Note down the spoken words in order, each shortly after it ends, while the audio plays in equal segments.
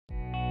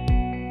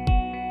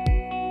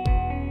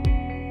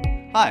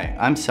Hi,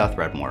 I'm Seth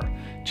Redmore,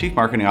 Chief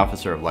Marketing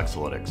Officer of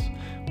Lexalytics.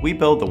 We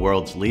build the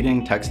world's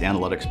leading text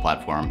analytics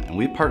platform, and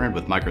we've partnered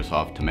with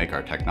Microsoft to make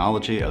our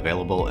technology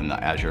available in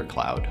the Azure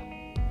cloud.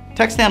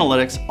 Text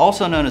analytics,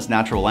 also known as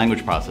natural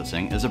language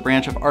processing, is a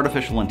branch of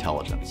artificial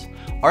intelligence.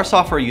 Our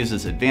software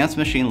uses advanced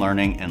machine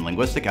learning and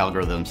linguistic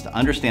algorithms to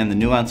understand the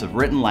nuance of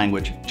written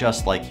language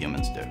just like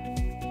humans do.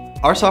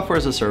 Our software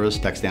as a service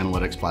text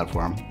analytics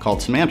platform, called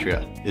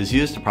Semantria, is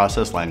used to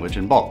process language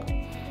in bulk.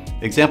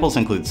 Examples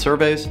include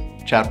surveys,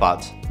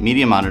 chatbots,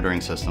 media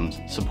monitoring systems,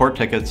 support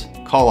tickets,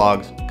 call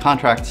logs,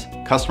 contracts,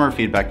 customer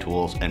feedback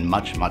tools, and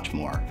much, much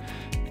more.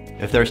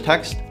 If there's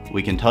text,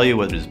 we can tell you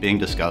what is being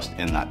discussed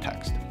in that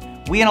text.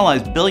 We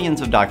analyze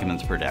billions of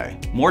documents per day,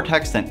 more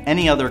text than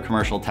any other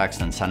commercial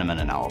text and sentiment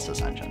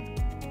analysis engine.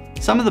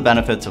 Some of the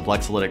benefits of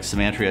Lexalytics'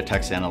 Semantria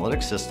text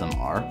analytics system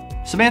are: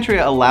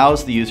 Semantria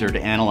allows the user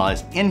to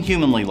analyze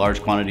inhumanly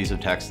large quantities of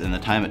text in the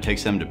time it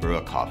takes them to brew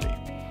a coffee.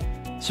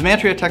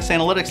 Semantria text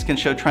analytics can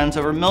show trends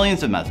over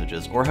millions of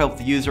messages or help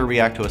the user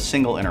react to a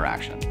single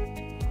interaction.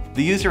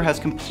 The user has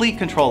complete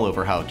control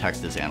over how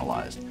text is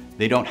analyzed.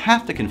 They don't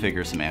have to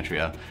configure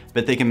Semantria,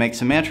 but they can make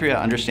Semantria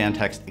understand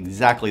text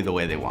exactly the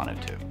way they want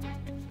it to.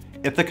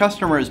 If the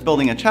customer is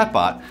building a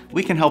chatbot,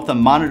 we can help them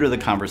monitor the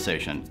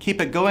conversation,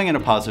 keep it going in a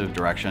positive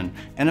direction,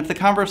 and if the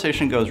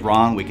conversation goes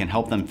wrong, we can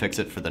help them fix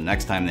it for the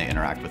next time they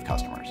interact with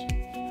customers.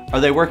 Are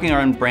they working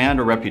on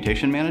brand or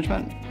reputation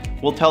management?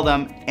 We'll tell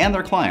them and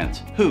their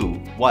clients who,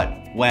 what,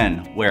 when,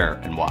 where,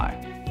 and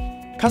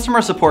why.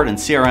 Customer support and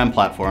CRM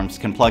platforms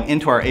can plug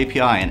into our API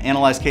and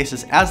analyze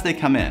cases as they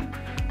come in,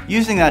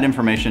 using that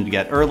information to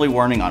get early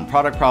warning on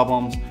product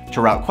problems,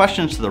 to route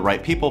questions to the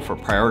right people for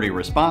priority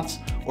response,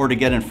 or to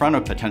get in front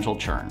of potential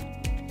churn.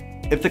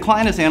 If the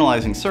client is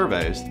analyzing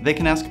surveys, they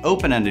can ask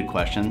open-ended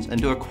questions and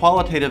do a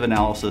qualitative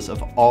analysis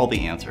of all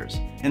the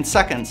answers. In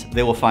seconds,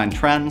 they will find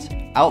trends,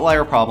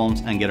 outlier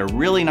problems, and get a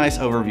really nice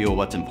overview of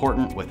what's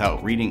important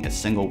without reading a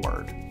single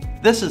word.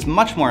 This is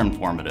much more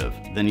informative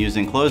than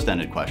using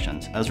closed-ended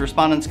questions, as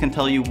respondents can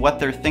tell you what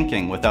they're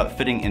thinking without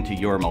fitting into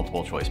your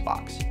multiple choice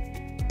box.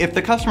 If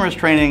the customer is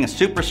training a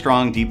super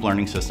strong deep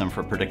learning system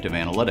for predictive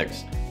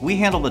analytics, we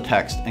handle the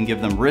text and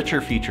give them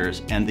richer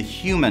features and the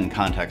human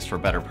context for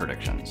better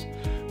predictions.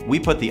 We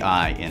put the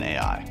I in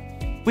AI.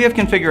 We have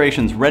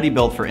configurations ready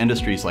built for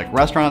industries like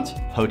restaurants,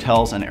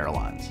 hotels, and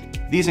airlines.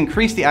 These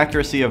increase the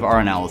accuracy of our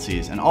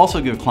analyses and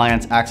also give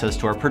clients access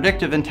to our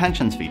predictive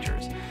intentions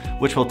features,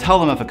 which will tell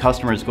them if a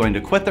customer is going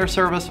to quit their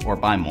service or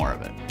buy more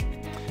of it.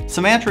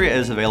 Semantria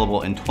is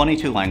available in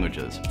 22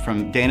 languages,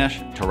 from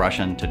Danish to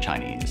Russian to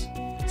Chinese.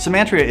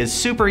 Semantria is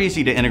super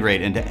easy to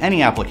integrate into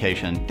any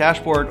application,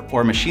 dashboard,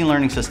 or machine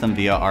learning system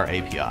via our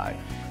API.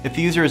 If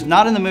the user is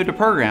not in the mood to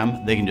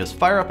program, they can just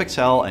fire up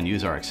Excel and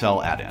use our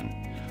Excel add-in.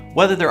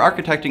 Whether they're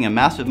architecting a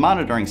massive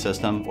monitoring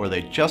system or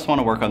they just want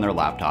to work on their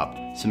laptop,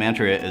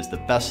 Semantria is the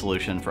best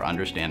solution for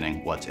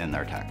understanding what's in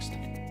their text.